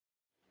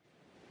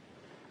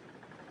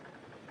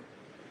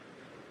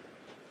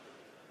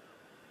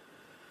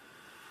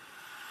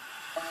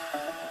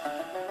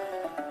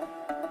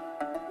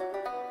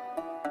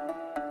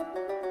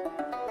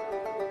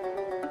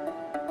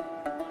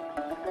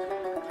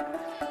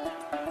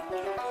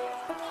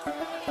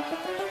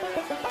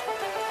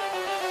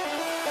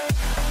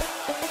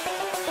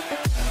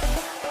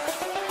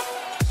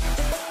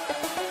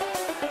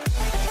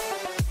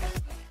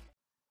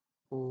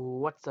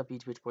What's up,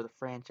 YouTube? It's the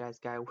franchise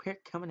guy. We're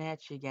coming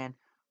at you again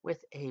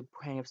with a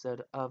brand new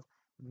episode of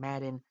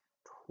Madden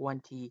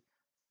 20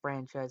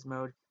 franchise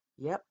mode.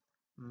 Yep,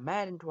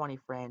 Madden 20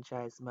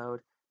 franchise mode.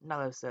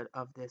 Another episode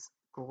of this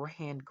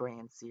grand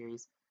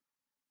series.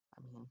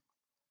 I mean,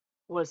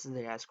 what is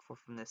there to ask for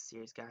from this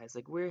series, guys?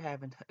 Like, we're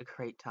having a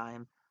great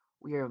time.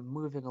 We are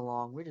moving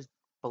along. We're just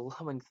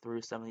blowing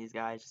through some of these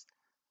guys. Just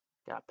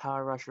got a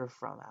power rusher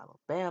from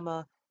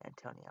Alabama,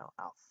 Antonio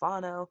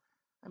Alfano.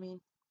 I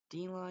mean,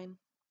 D-line,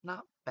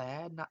 not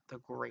bad, not the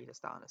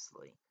greatest,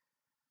 honestly.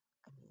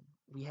 I mean,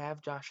 we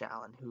have Josh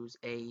Allen, who's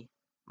a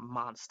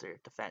monster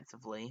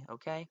defensively,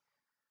 okay?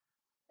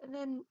 And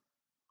then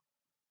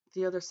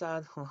the other side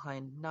of the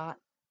line, not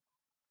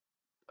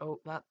the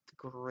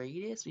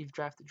greatest. We've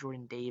drafted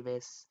Jordan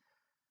Davis.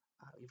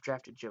 We've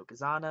drafted Joe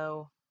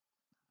Gazzano.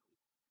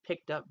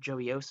 Picked up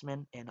Joey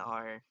Osman in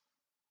our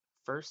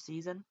first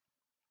season.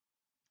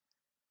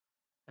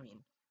 I mean,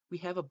 we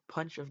have a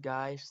bunch of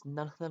guys.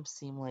 None of them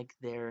seem like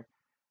they're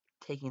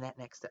taking that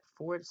next step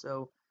forward.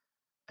 So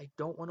I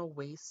don't want to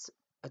waste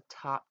a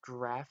top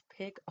draft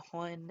pick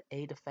on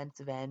a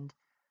defensive end.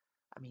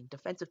 I mean,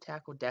 defensive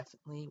tackle,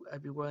 definitely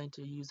I'd be willing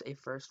to use a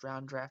first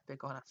round draft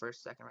pick on, a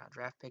first, second round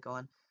draft pick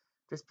on,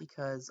 just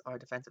because our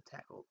defensive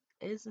tackle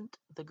isn't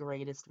the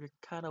greatest. We're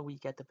kind of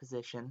weak at the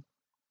position.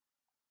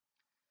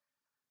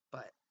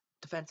 But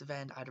defensive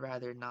end, I'd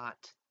rather not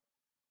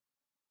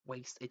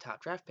waste a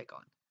top draft pick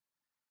on,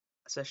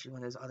 especially when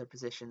there's other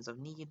positions of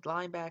need.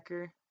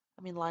 Linebacker,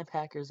 I mean,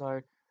 linebackers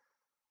are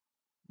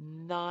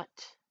not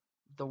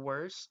the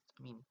worst.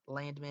 I mean,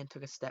 Landman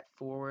took a step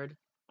forward,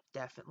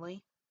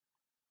 definitely.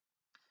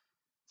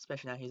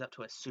 Especially now he's up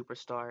to a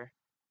superstar.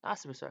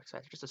 Not a superstar X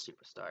Factor, just a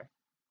superstar.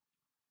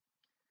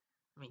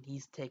 I mean,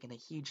 he's taken a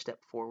huge step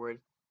forward.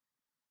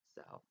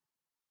 So,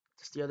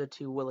 just the other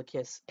two,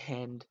 Willikis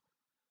and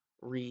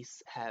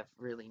Reese, have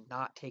really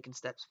not taken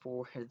steps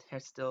forward. They're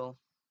still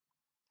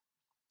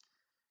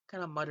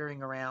kind of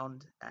muttering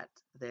around at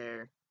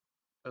their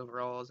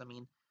overalls. I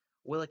mean,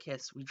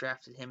 Willikis, we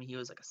drafted him. He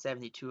was like a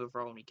 72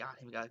 overall, and we got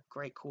him. We got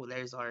great, cool.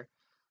 There's our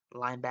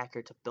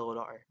linebacker to build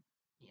our,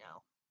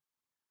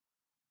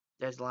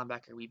 there's the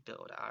linebacker we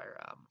build our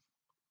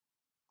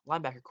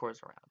linebacker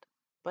cores around.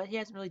 But he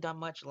hasn't really done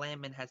much.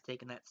 Landman has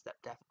taken that step,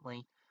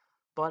 definitely.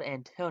 But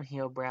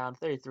Antonio Brown,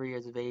 33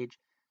 years of age,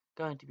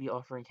 going to be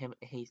offering him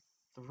a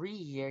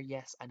 3-year,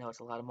 yes, I know it's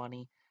a lot of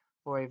money,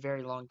 for a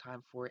very long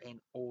time for an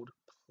old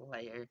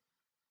player.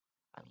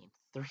 I mean,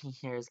 3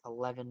 years,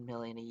 11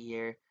 million a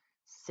year,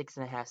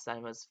 6.5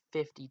 sign-ons,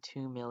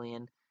 52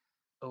 million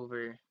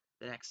over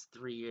the next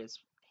 3 years.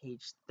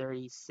 Age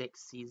 36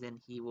 season,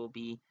 he will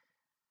be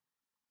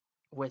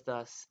with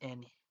us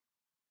in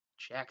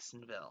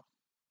Jacksonville.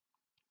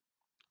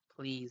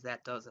 Please,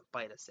 that doesn't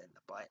bite us in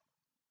the butt.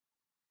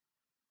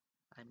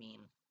 I mean,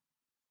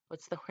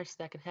 what's the worst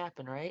that could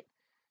happen, right?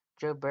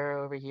 Joe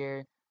Burrow over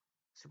here,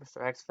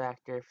 Superstar X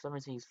Factor. For some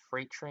reason, he's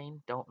freight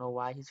train. Don't know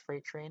why he's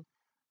freight train.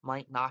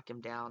 Might knock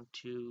him down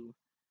to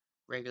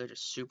regular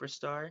just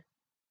superstar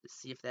to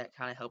see if that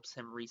kind of helps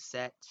him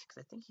reset. Because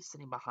I think he's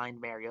sitting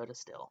behind Mariota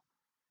still.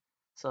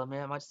 So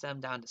I might send him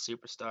down to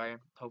superstar.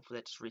 Hopefully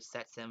that just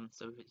resets him.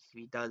 So if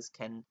he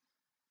can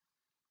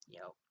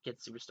get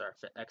Superstar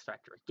X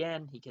Factor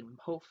again, he can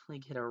hopefully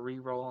get a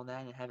re-roll on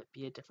that and have it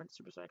be a different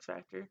Superstar X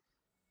Factor.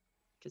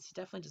 Because he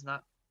definitely does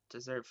not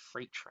deserve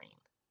freight train.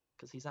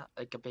 Because he's not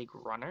like a big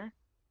runner.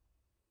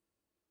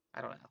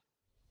 I don't know.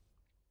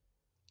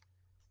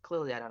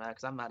 Clearly, I don't know,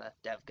 because I'm not a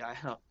dev guy.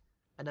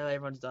 I know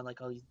everyone's done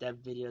like all these dev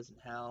videos and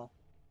how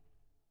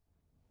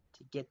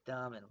to get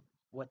them and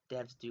what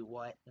devs do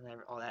what and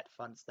all that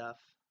fun stuff.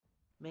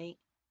 Mate,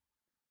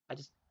 I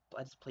just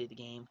play the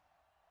game.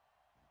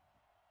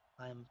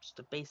 I'm just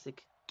a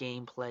basic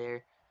game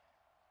player.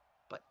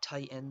 But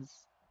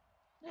Titans,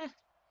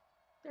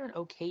 they're an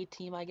okay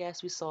team, I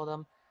guess. We saw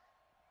them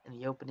in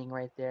the opening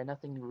right there.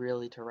 Nothing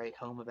really to write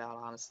home about,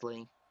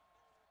 honestly.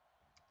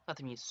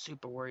 Nothing to be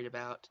super worried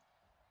about.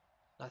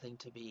 Nothing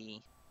to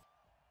be,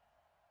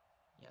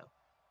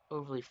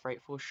 overly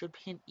frightful. Should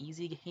be an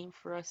easy game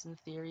for us in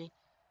theory.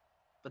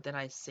 But then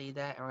I say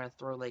that, and we're going to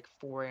throw like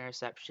 4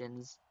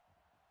 interceptions.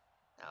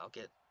 I'll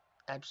get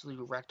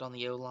absolutely wrecked on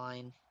the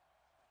O-line.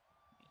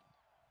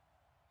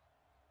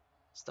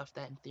 Stuff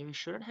that in theory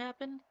shouldn't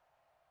happen.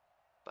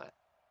 But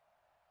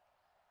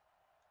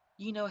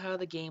you know how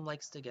the game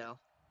likes to go.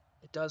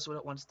 It does what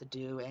it wants to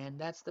do, and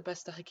that's the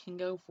best I can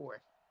go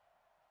for.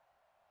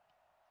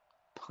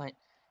 But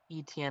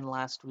ETN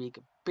last week,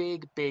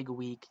 big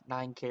week.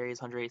 9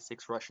 carries,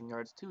 186 rushing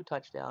yards, 2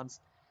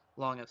 touchdowns,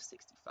 long of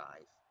 65.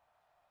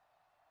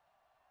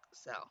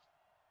 So,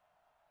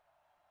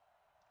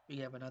 we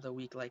have another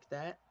week like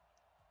that.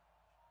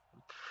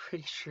 I'm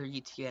pretty sure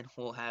ETN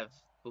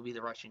will be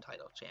the rushing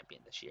title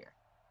champion this year.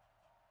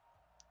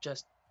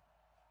 Just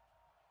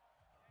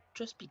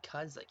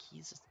because like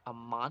he's just a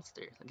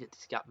monster. Like,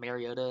 he's got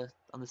Mariota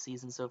on the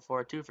season so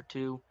far, 2 for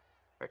 2,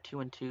 or 2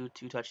 and 2,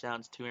 2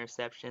 touchdowns, 2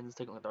 interceptions.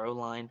 Taking with their O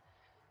line.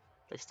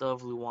 They still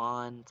have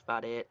Luan. That's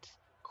about it.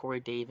 Corey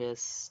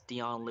Davis,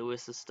 Dion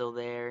Lewis is still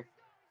there.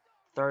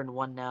 3rd and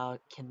 1 now.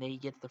 Can they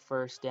get the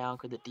first down?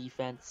 Could the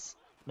defense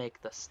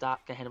make the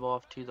stop? Can hand it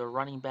off to the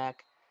running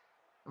back,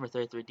 number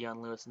 33,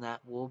 Dion Lewis, and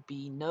that will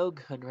be no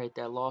good right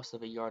there. Loss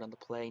of a yard on the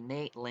play.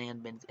 Nate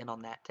Landman's in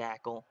on that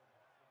tackle.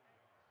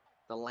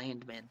 The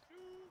Landman.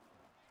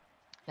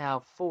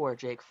 Now for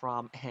Jake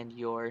Fromm and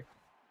your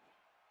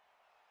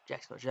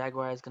Jacksonville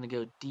Jaguars, going to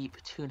go deep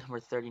to number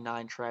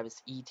 39,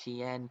 Travis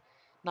Etienne.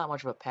 Not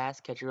much of a pass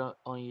catcher,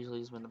 only usually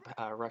uses him in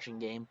the rushing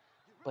game,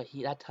 but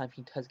that time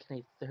he does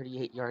get a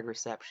 38-yard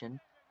reception.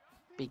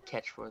 Big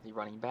catch for the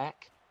running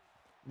back.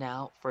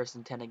 Now, 1st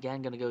and 10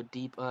 again, going to go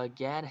deep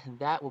again, and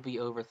that will be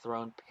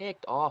overthrown,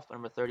 picked off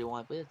number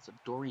 31. I believe it's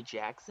Dory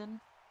Jackson.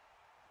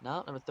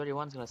 No, number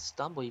 31 is going to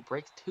stumble. He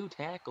breaks 2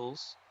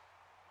 tackles.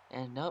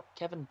 And nope,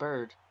 Kevin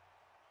Bird.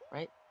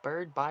 Right?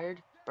 Bird,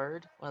 Bird,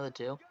 one of the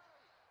two.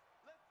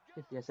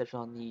 Get the interception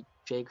on the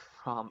Jake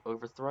Fromm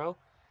overthrow.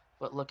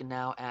 But looking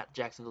now at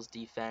Jacksonville's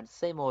defense,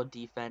 same old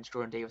defense.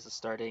 Jordan Davis is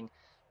starting.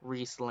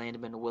 Reese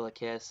Landman,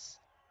 Willikis.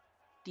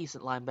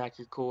 Decent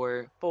linebacker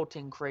core.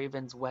 Bolton,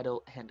 Cravens,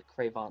 Weddle, and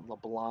Cravon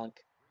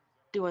LeBlanc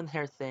doing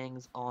their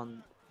things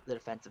on the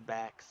defensive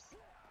backs.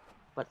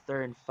 But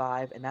 3rd and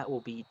 5, and that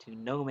will be to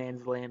no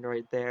man's land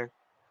right there.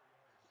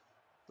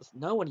 There's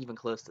no one even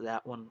close to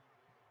that one.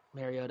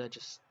 Mariota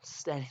just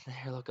standing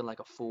there looking like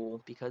a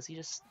fool because he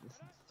just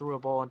threw a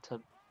ball into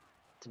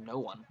no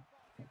one.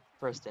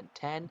 1st and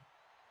 10.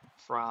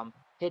 Fromm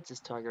hits his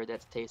target.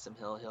 That's Taysom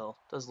Hill. Hill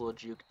does a little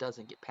juke.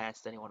 Doesn't get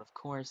past anyone, of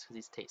course, because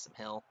he's Taysom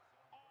Hill.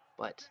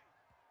 But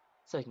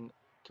second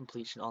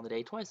completion on the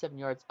day. 27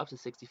 yards, up to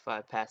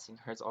 65 passing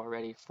yards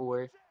already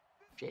for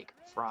Jake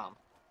Fromm.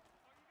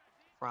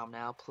 Fromm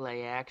now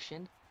play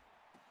action.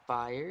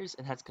 Fires,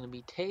 and that's going to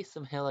be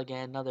Taysom Hill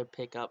again. Another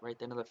pickup right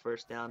there. Another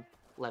 1st down.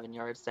 11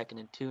 yards. 2nd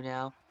and 2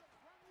 now.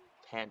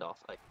 Handoff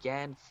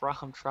again.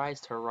 Fromm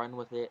tries to run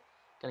with it.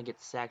 Going to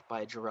get sacked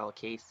by Jarrell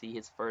Casey.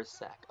 His 1st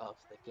sack of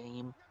the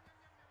game.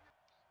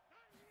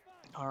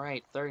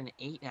 Alright, 3rd and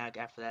 8 now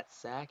after that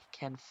sack.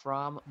 Can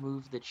Fromm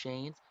move the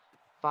chains?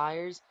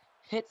 Fires.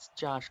 Hits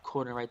Josh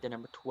Gordon right there,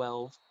 number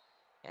 12.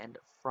 And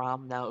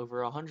Fromm now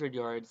over 100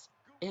 yards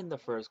in the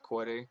 1st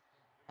quarter,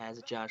 as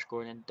Josh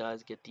Gordon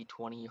does get the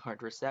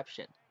 20-yard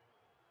reception.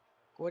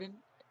 Gordon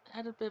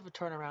had a bit of a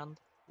turnaround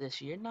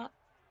this year. Not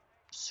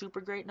super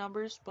great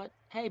numbers, but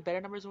hey,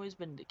 better numbers than he's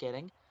been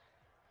getting.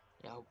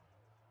 You know,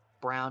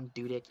 Brown,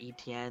 Dudek,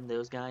 Etienne,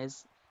 those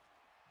guys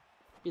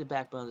be the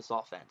backbone of this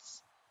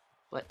offense.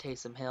 But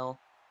Taysom Hill,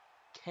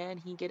 can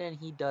he get in?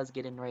 He does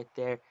get in right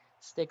there.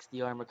 Sticks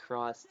the arm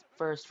across.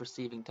 1st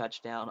receiving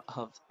touchdown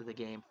of the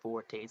game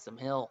for Taysom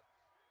Hill.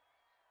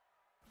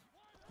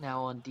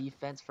 Now on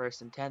defense,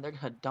 1st and 10, they're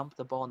going to dump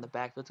the ball in the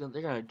backfield.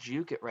 They're going to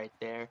juke it right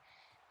there.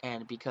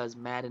 And because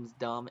Madden's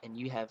dumb and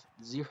you have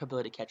 0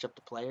 ability to catch up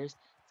to players,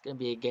 it's going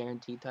to be a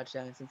guaranteed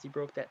touchdown since he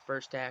broke that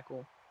 1st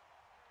tackle.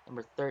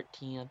 Number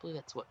 13, I believe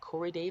that's what,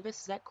 Corey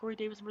Davis? Is that Corey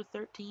Davis, number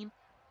 13?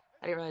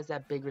 I didn't realize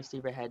that big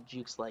receiver had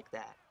jukes like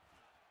that.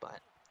 But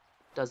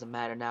doesn't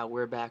matter now.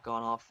 We're back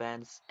on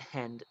offense.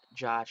 And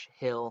Josh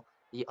Hill,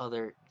 the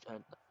other,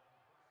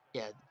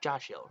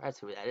 Josh Hill, that's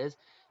who that is.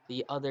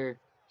 The other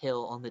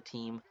Hill on the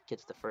team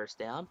gets the 1st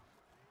down.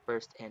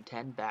 1st and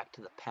 10, back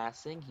to the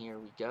passing. Here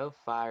we go.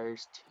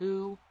 Fires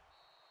to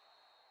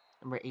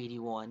number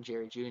 81,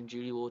 Jerry Jeudy. And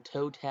Jeudy will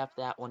toe tap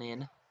that one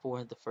in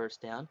for the 1st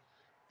down.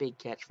 Big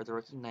catch for the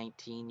rookie,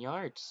 19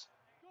 yards.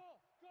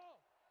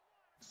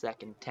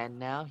 2nd 10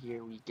 now.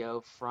 Here we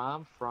go.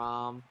 Fromm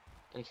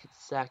gonna get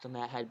sacked on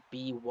that. Had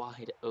B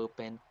wide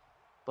open,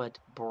 but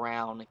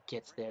Brown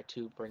gets there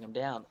to bring him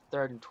down.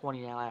 3rd and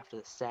 20 now after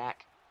the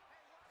sack.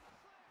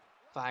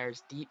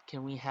 Fires deep.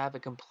 Can we have a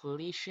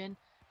completion?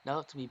 No,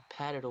 it's to be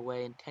patted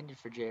away, intended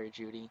for Jerry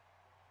Jeudy.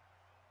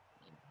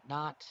 I mean,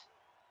 not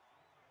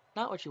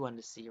what you wanted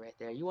to see right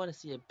there. You want to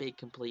see a big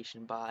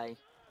completion by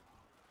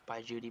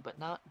Jeudy, but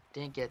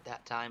didn't get it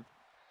that time.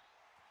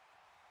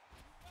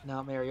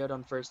 Now Mariota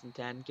on 1st and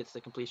 10 gets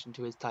the completion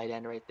to his tight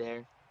end right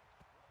there.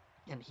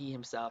 And he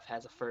himself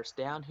has a 1st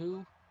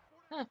down.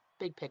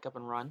 Big pickup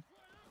and run.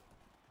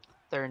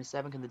 3rd and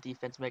 7, can the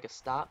defense make a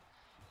stop?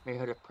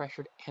 Mariota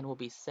pressured and will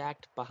be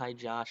sacked by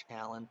Josh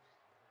Allen.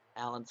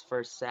 Allen's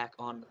 1st sack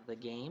on the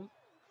game.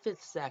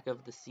 5th sack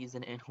of the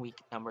season in week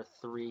number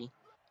 3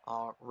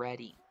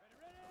 already.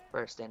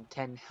 1st and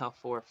 10 now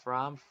for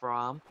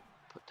Fromm.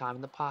 Put time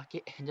in the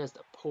pocket and just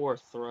a poor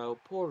throw,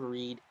 poor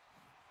read.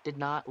 Did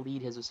not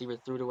lead his receiver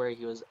through to where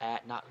he was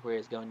at, not where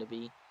he's going to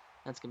be.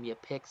 That's going to be a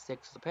pick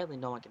 6. Apparently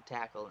no one can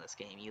tackle in this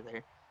game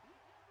either.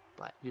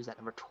 But who's that,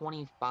 number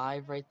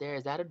 25 right there?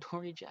 Is that a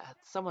Dory Jackson?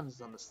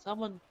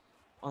 Someone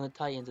on the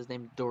Titans is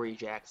named Dory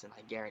Jackson,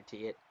 I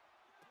guarantee it.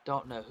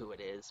 Don't know who it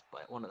is,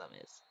 but one of them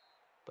is.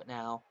 But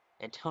now,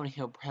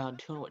 Antonio Brown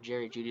doing what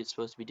Jerry Jeudy is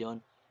supposed to be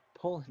doing.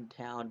 Pulling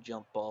down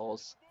jump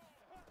balls.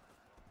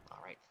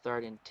 Alright,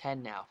 3rd and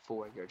 10 now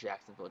for your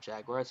Jacksonville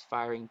Jaguars.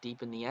 Firing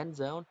deep in the end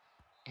zone.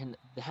 And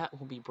that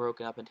will be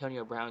broken up.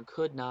 Antonio Brown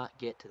could not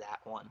get to that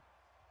one.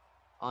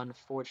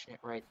 Unfortunate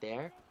right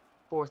there.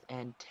 4th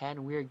and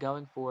 10. We're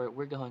going for it.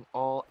 We're going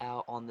all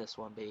out on this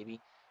one,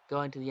 baby.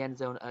 Going to the end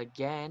zone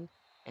again.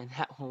 and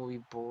that one will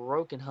be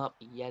broken up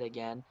yet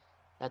again.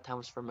 That time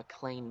was for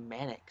McLean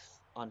Mannix,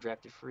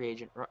 undrafted free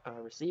agent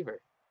receiver.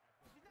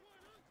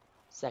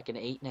 2nd and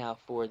 8 now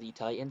for the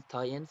Titans.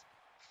 Titans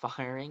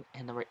firing,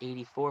 and number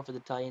 84 for the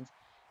Titans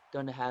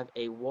going to have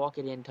a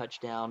walk-it-in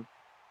touchdown.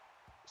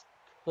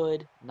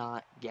 Could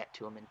not get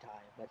to him in time.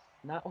 That's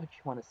not what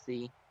you want to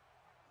see.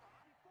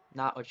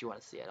 Not what you want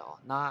to see at all.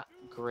 Not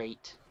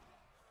great.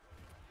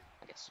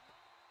 I guess,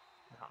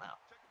 I don't know.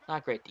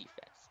 Not great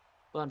defense.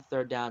 But on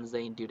 3rd down,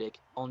 Zane Dudek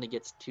only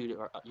gets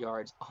 2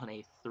 yards on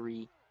a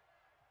 3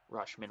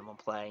 rush minimum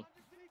play.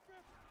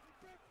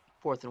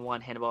 4th and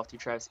 1, handoff to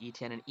Travis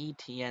Etienne, and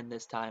Etienne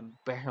this time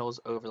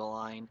barrels over the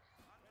line.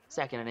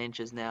 2nd and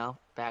inches now,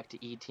 back to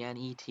Etienne.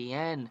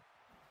 Etienne,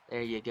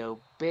 there you go.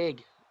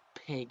 Big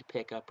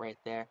pickup right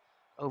there.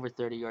 Over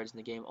 30 yards in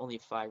the game, only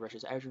 5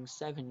 rushes, averaging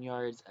 7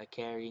 yards a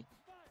carry.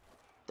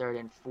 3rd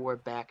and 4,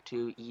 back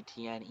to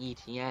Etienne.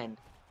 Etienne,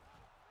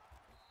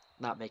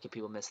 not making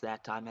people miss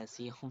that time, as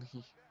he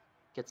only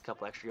gets a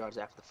couple extra yards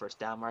after the 1st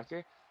down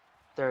marker.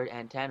 3rd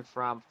and 10,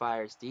 Fromm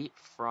fires deep.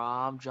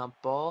 Fromm jump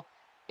ball.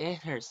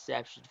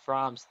 Interception.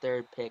 Fromm's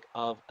 3rd pick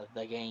of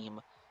the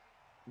game.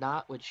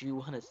 Not what you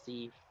want to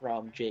see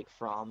from Jake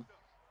Fromm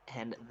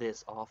and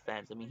this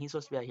offense. I mean, he's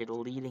supposed to be out here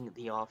leading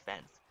the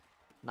offense,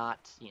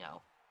 not,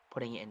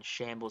 putting it in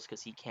shambles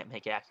because he can't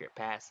make accurate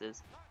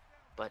passes.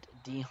 But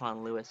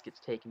Dion Lewis gets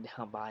taken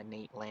down by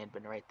Nate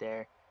Landman right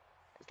there.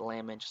 As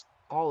Landman just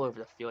all over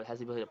the field, has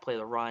the ability to play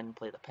the run,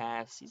 play the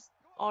pass. He's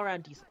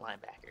all-around decent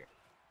linebacker.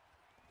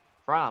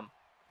 Fromm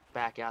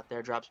back out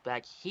there, drops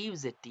back,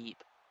 heaves it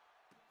deep,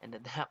 and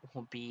that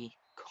will be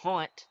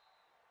caught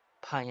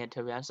by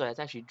Antonio. So that's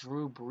actually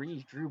Drew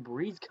Brees. Drew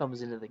Brees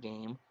comes into the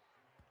game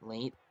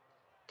late.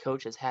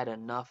 Coach has had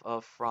enough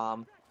of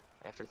Fromm.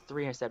 After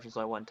 3 interceptions,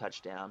 only 1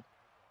 touchdown.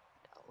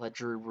 Let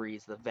Drew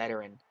Brees, the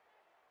veteran,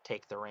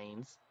 take the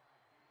reins.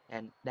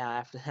 And now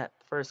after that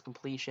first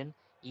completion,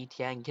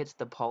 Etienne gets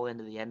the ball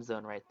into the end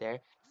zone right there.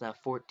 It's now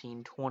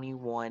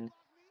 14-21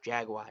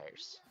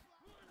 Jaguars.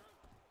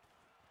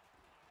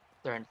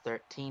 3rd and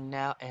 13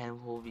 now,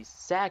 and we'll be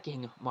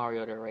sacking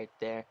Mariota right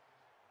there.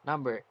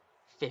 Number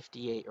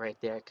 58 right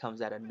there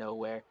comes out of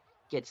nowhere,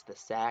 gets the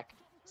sack.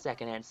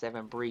 2nd and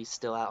 7, Brees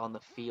still out on the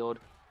field.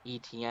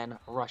 Etienne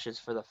rushes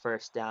for the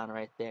 1st down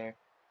right there.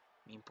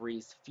 I mean,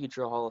 Brees,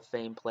 future Hall of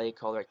Fame play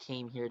caller,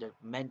 came here to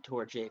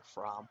mentor Jake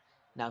Fromm.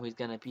 Now he's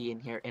going to be in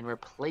here in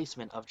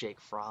replacement of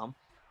Jake Fromm.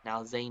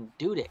 Now Zane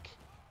Dudek,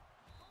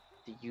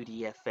 the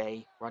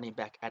UDFA running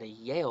back out of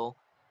Yale,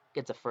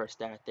 gets a 1st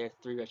down right there.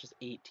 3 rushes,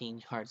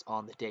 18 yards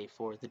on the day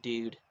for the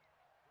dude.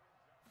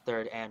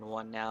 3rd and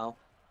 1 now.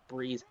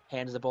 Brees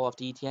hands the ball off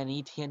to Etienne.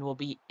 Etienne will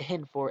be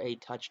in for a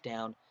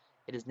touchdown.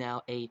 It is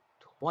now a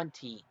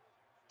 20-28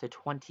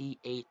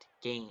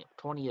 game.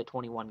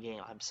 20-21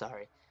 game, I'm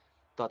sorry.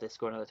 Thought they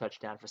scored another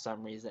touchdown for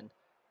some reason.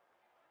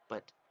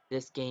 But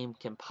this game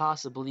can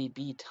possibly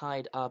be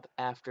tied up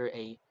after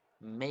a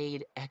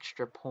made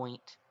extra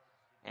point.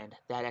 And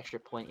that extra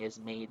point is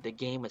made. The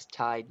game is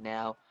tied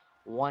now.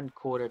 1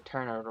 quarter,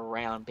 turn it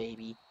around,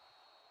 baby.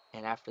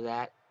 And after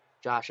that,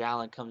 Josh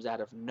Allen comes out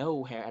of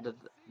nowhere, out of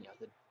the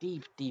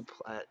deep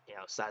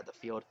side of the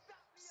field,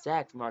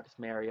 sacks Marcus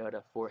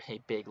Mariota for a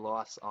big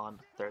loss on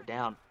 3rd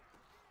down.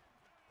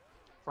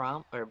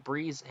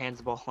 Brees hands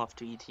the ball off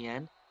to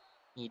Etienne.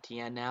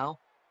 Etienne now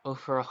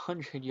over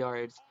 100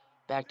 yards,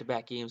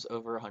 back-to-back games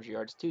over 100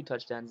 yards, 2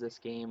 touchdowns this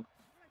game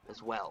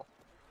as well.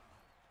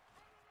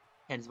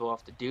 Hands the ball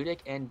off to Dudek,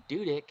 and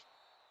Dudek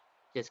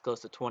gets close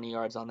to 20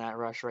 yards on that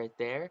rush right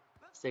there.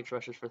 6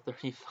 rushes for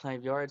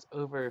 35 yards,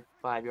 over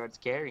 5 yards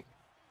carry.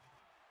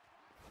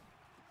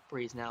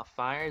 Brees now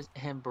fires,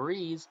 and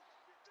Brees is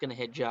going to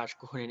hit Josh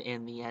Gordon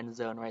in the end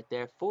zone right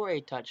there for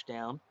a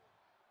touchdown.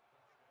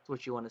 That's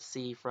what you want to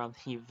see from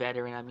the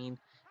veteran. I mean,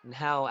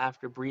 now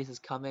after Brees has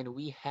come in,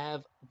 we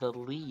have the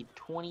lead,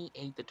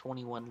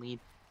 28-21 lead.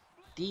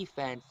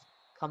 Defense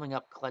coming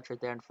up clutch right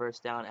there in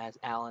 1st down as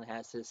Allen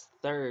has his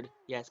 3rd,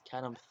 yes,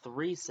 count them,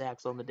 3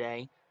 sacks on the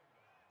day.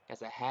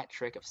 Has a hat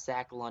trick of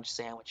sack lunch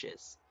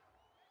sandwiches.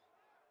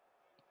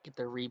 Get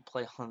the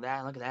replay on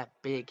that. Look at that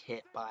big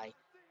hit by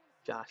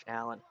Josh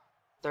Allen.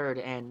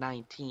 3rd and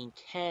 19.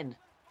 Can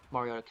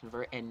Mariota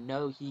convert? And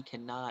no, he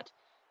cannot.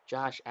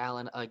 Josh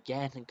Allen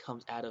again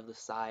comes out of the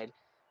side,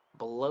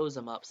 blows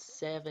him up.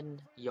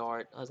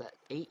 7-yard, what was that,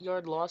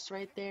 8-yard loss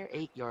right there?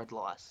 8-yard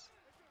loss.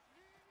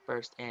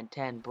 1st and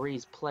 10.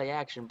 Brees, play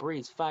action.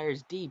 Brees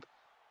fires deep.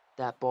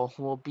 That ball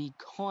will be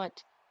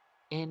caught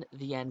in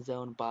the end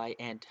zone by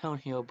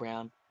Antonio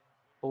Brown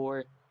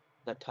for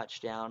the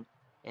touchdown.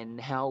 And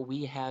now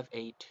we have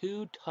a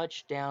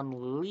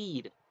 2-touchdown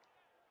lead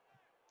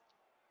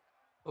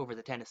over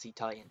the Tennessee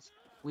Titans.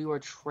 We were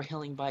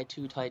trailing by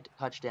 2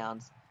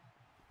 touchdowns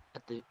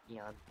at the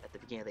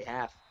beginning of the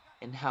half,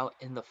 and now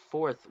in the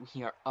 4th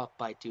we are up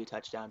by 2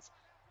 touchdowns.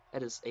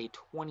 That is a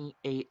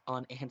 28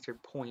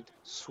 unanswered point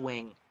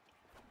swing.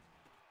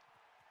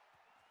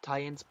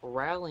 Titans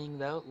rallying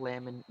though.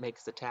 Landman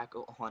makes the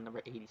tackle on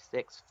number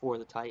 86 for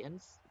the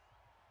Titans.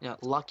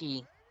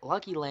 Lucky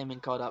Landman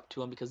caught up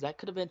to him because that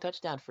could have been a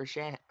touchdown for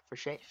for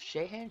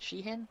Sheehan?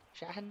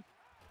 I don't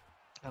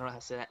know how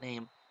to say that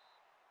name.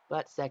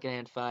 But 2nd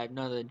and 5,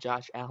 none other than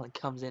Josh Allen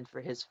comes in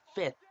for his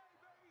 5th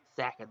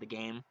sack of the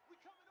game.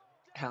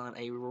 Allen,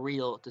 a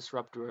real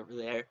disruptor over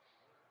there,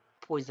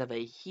 poised to have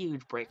a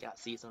huge breakout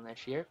season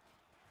this year.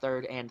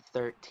 3rd and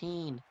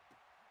 13.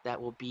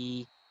 That will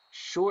be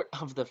short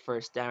of the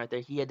first down right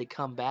there. He had to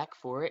come back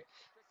for it.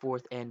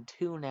 4th and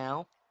 2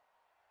 now.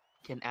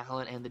 Can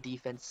Allen and the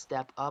defense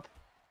step up?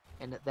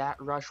 And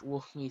that rush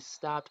will be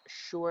stopped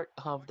short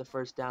of the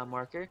first down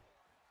marker.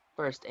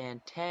 1st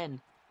and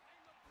 10.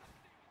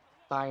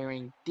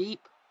 Firing deep,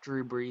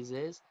 Drew Brees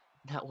is.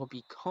 That will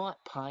be caught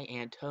by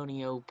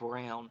Antonio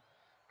Brown.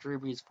 Drew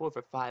Brees 4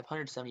 for 5,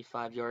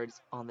 175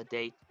 yards on the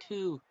day,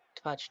 2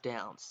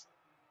 touchdowns.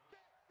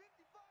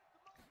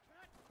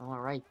 All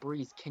right,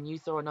 Brees, can you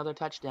throw another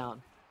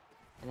touchdown?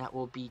 And that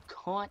will be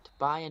caught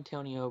by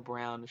Antonio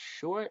Brown,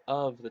 short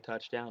of the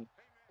touchdown,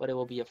 but it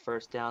will be a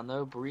first down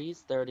though.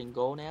 Brees, 3rd and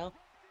goal now,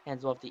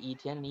 hands off to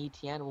Etienne, and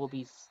Etienne will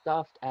be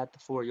stuffed at the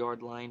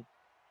 4-yard line.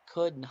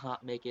 Could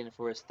not make it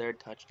for his 3rd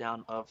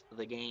touchdown of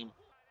the game.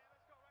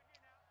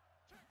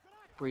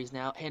 Brees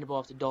now, handball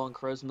off to Dolan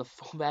Crows from the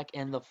fullback,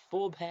 and the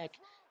fullback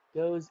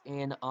goes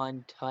in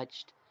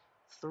untouched.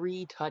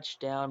 3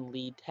 touchdown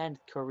lead, 10th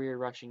career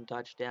rushing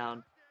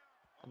touchdown.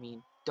 I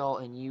mean,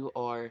 Dalton, you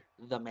are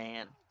the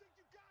man.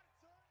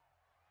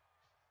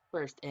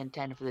 1st and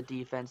 10 for the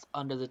defense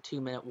under the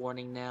 2-minute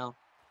warning now.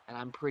 And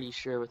I'm pretty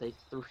sure with a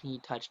 3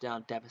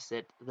 touchdown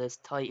deficit, this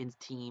Titans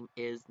team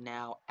is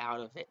now out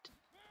of it.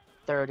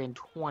 3rd and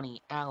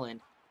 20,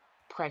 Allen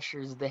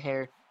pressures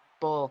there.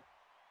 Ball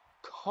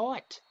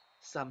caught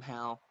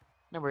somehow.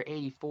 Number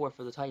 84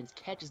 for the Titans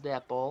catches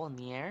that ball in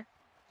the air.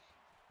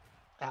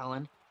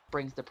 Allen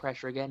brings the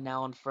pressure again,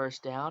 now on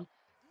 1st down.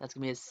 That's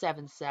going to be his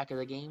 7th sack of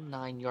the game,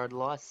 9-yard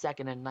loss.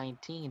 2nd and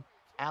 19.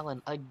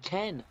 Allen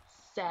again,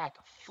 sack,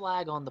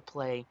 flag on the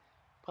play.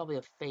 Probably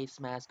a face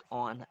mask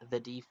on the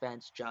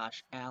defense,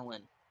 Josh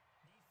Allen.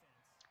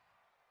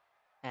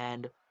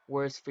 And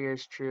worst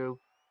fears true.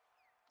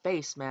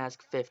 Face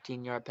mask,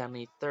 15-yard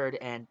penalty, 3rd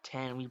and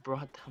 10. We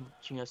brought them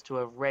just to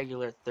a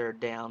regular 3rd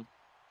down.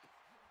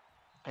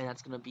 And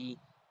that's going to be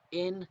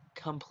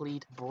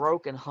incomplete,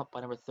 broken hump by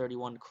number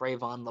 31,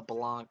 Cravon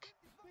LeBlanc.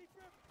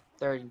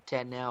 3rd and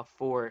 10 now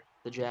for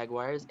the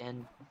Jaguars,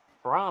 and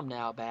Fromm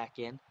now back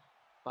in,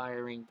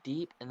 firing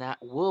deep, and that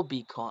will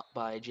be caught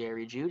by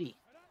Jerry Jeudy.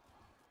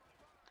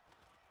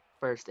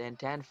 1st and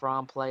 10,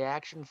 Fromm play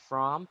action.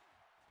 Fromm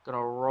gonna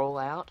roll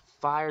out,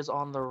 fires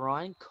on the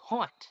run,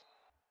 caught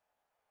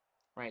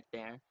right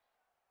there.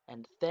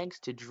 And thanks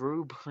to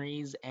Drew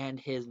Brees and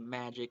his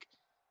magic,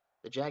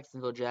 the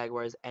Jacksonville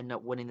Jaguars end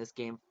up winning this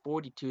game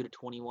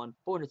 42-21,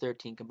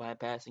 413 combined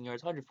passing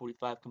yards,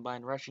 145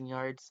 combined rushing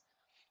yards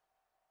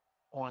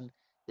on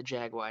the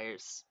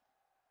Jaguars.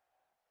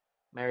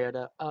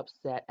 Mariota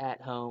upset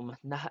at home,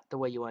 not the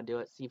way you want to do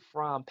it. See,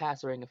 from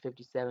passer rating of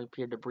 57,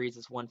 Pierre DeBreeze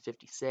is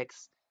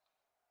 156.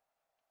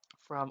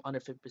 From under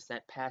 50%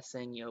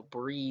 passing,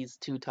 Breeze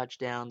 2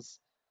 touchdowns,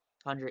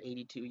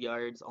 182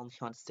 yards, only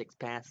on 6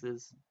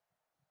 passes.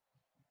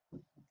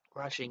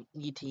 Rushing,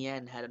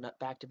 ETN had a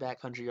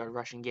back-to-back 100-yard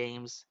rushing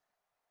games.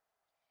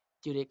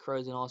 Judith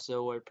Crozen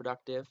also were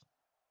productive.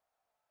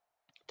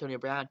 Antonio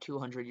Brown,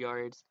 200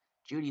 yards.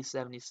 Judy,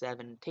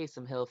 77.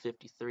 Taysom Hill,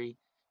 53.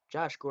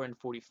 Josh Gordon,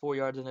 44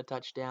 yards and a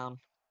touchdown.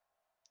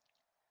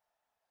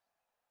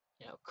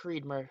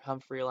 Creed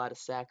Humphrey, a lot of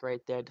sack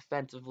right there.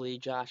 Defensively,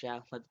 Josh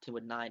Allen led the team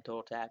with 9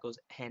 total tackles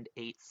and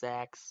 8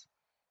 sacks.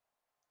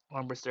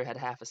 Armbrister had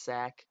half a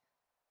sack.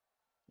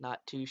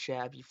 Not too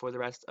shabby for the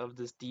rest of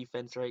this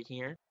defense right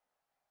here.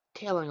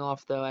 Tailing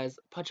off, though, as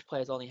Punch Play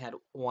has only had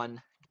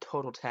 1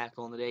 total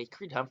tackle in the day.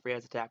 Creed Humphrey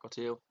has a tackle,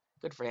 too.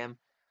 Good for him.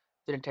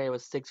 Vinatieri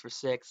was 6 for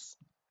 6.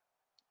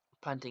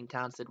 Punting,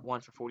 Townsend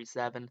 1 for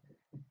 47.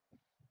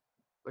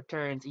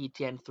 Returns,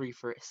 Etienne 3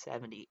 for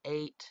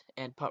 78.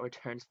 And punt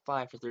returns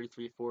 5 for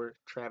 33 for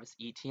Travis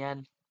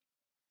Etienne.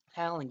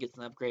 Allen gets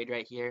an upgrade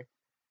right here.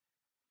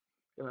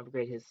 Gonna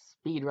upgrade his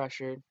speed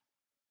rusher.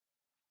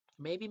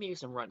 Maybe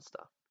some run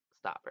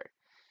stopper.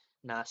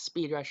 Nah,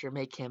 speed rusher,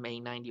 make him a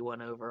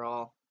 91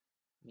 overall.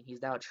 I mean,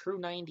 he's now a true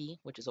 90,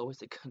 which is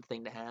always a good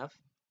thing to have.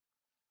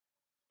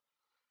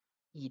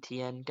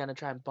 ETN, gonna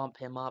try and bump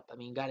him up. I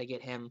mean, gotta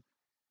get him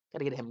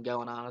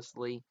going,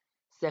 honestly.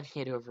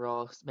 78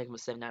 overall, make him a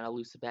 79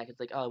 elusive back. It's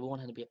like, oh, we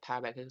want him to be a power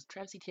back. Because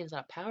Travis Etienne's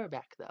not a power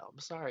back, though. I'm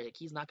sorry,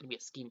 he's not gonna be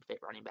a scheme fit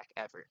running back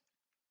ever.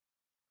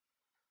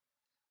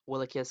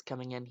 Willikis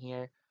coming in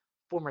here.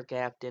 Former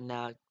captain,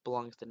 now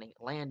belongs to Nate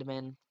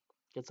Landman.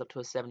 Gets up to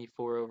a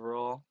 74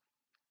 overall.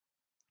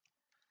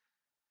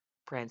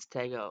 Prince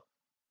Tego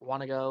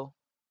Wanago.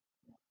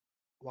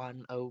 I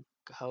don't know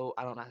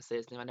how to say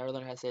his name. I never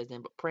learned how to say his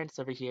name, but Prince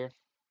over here.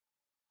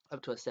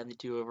 Up to a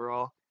 72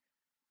 overall.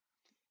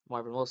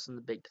 Marvin Wilson,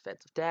 the big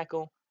defensive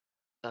tackle.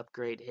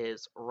 Upgrade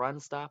his run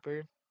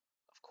stopper.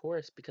 Of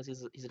course, because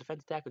he's a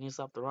defensive tackle and you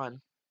stop the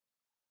run.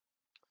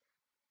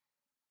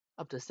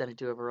 Up to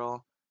 72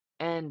 overall.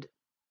 And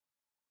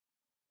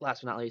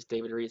Last but not least,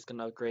 David Reed's going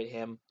to upgrade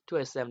him to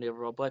a 70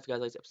 overall. But if you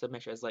guys like this episode,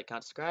 make sure you guys like,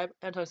 comment, subscribe,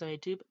 and talk to me on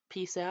YouTube.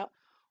 Peace out,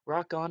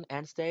 rock on,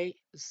 and stay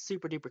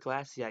super duper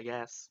classy, I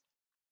guess.